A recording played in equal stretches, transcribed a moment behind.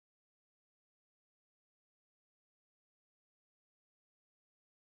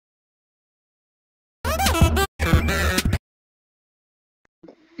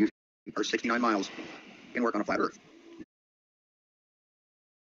You are 69 miles. You can work on a flat Earth.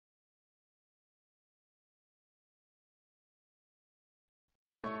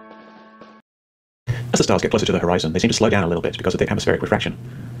 As the stars get closer to the horizon, they seem to slow down a little bit because of the atmospheric refraction.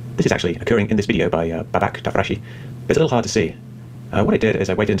 This is actually occurring in this video by Babak Tafrashi, but it's a little hard to see. What I did is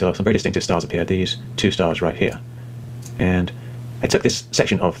I waited until some very distinctive stars appeared, these two stars right here. And I took this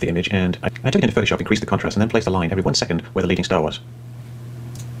section of the image and I took it into Photoshop, increased the contrast, and then placed a line every 1 second where the leading star was.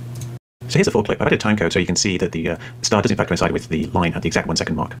 So here's the full clip. I've added a time code so you can see that the star does in fact coincide with the line at the exact 1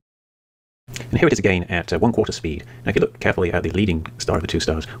 second mark. And here it is again at 1/4 speed. Now if you look carefully at the leading star of the two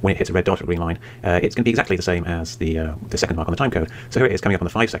stars, when it hits a red dot or green line, it's going to be exactly the same as the second mark on the time code. So here it is coming up on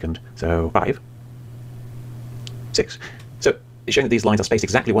the 5 second, so 5, 6. So it's showing that these lines are spaced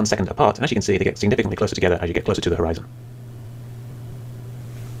exactly 1 second apart, and as you can see they get significantly closer together as you get closer to the horizon.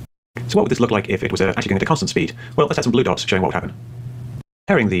 So what would this look like if it was actually going at a constant speed? Well, let's add some blue dots showing what would happen.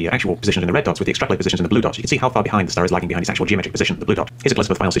 Comparing the actual positions in the red dots with the extrapolate positions in the blue dots, you can see how far behind the star is lagging behind its actual geometric position, the blue dot. Here's a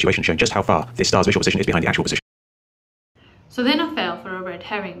close-up of the final situation showing just how far this star's visual position is behind the actual position. So then I fell for a red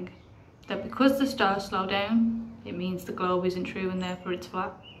herring, that because the stars slow down, it means the globe isn't true and therefore it's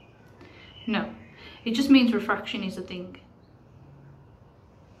flat. No, it just means refraction is a thing.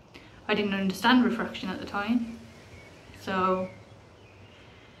 I didn't understand refraction at the time, so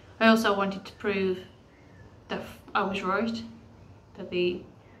I also wanted to prove that I was right, that the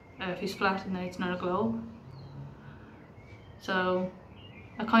Earth is flat and that it's not a globe. So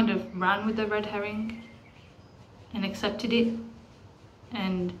I kind of ran with the red herring and accepted it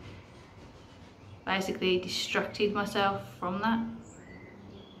and basically distracted myself from that.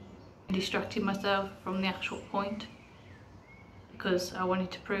 Distracted myself from the actual point because I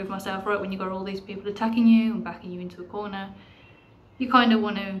wanted to prove myself right. When you got all these people attacking you and backing you into a corner, you kind of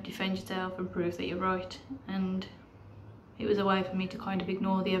want to defend yourself and prove that you're right, and it was a way for me to kind of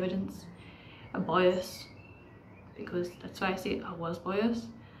ignore the evidence, a bias, because let's face it, I was biased.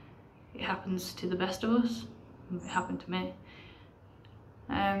 It happens to the best of us, it happened to me.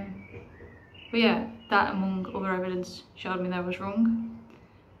 But yeah, that among other evidence showed me that I was wrong,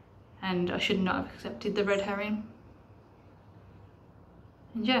 and I should not have accepted the red herring.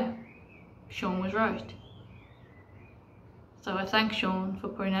 And yeah, Sean was right. So I thank Sean for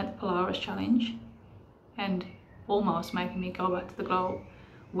putting out the Polaris challenge and almost making me go back to the globe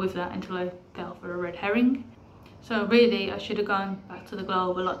with that until I fell for a red herring. So really I should have gone back to the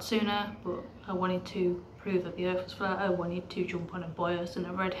globe a lot sooner, but I wanted to prove that the Earth was flat. I wanted to jump on a bias and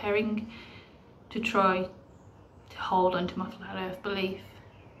a red herring to try to hold on to my flat Earth belief.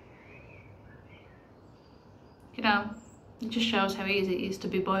 You know, it just shows how easy it is to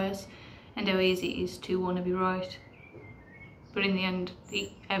be biased and how easy it is to want to be right. But in the end, the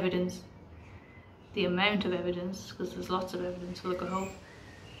evidence, the amount of evidence, because there's lots of evidence for the globe,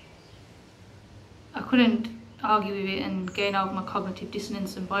 I couldn't argue with it, and getting over my cognitive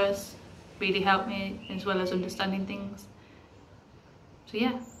dissonance and bias really helped me, as well as understanding things. So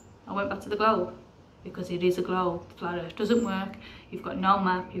yeah, I went back to the globe because it is a globe. Flat Earth doesn't work. You've got no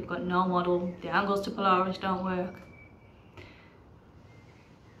map, you've got no model, the angles to Polaris don't work.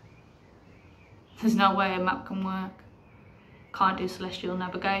 There's no way a map can work. Can't do celestial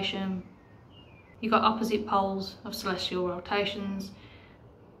navigation. You've got opposite poles of celestial rotations,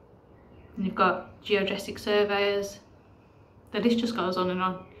 and you've got geodesic surveyors. The list just goes on and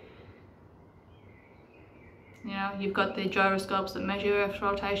on. You know, you've got the gyroscopes that measure Earth's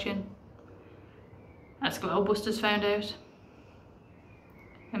rotation, as Globebusters found out,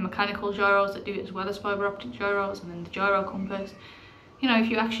 and mechanical gyros that do it as well as fibre optic gyros, and then the gyro compass. You know,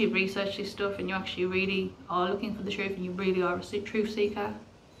 if you actually research this stuff and you actually really are looking for the truth and you really are a truth seeker,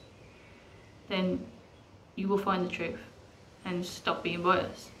 then you will find the truth and stop being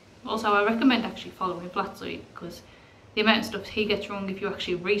biased. Also, I recommend actually following Flatsuit, because the amount of stuff he gets wrong, if you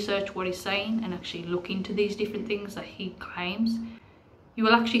actually research what he's saying and actually look into these different things that he claims, you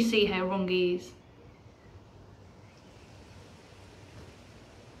will actually see how wrong he is.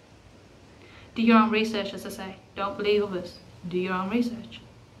 Do your own research, as I say. Don't believe others. Do your own research.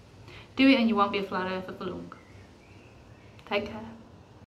 Do it and you won't be a flat earther for long. Take care.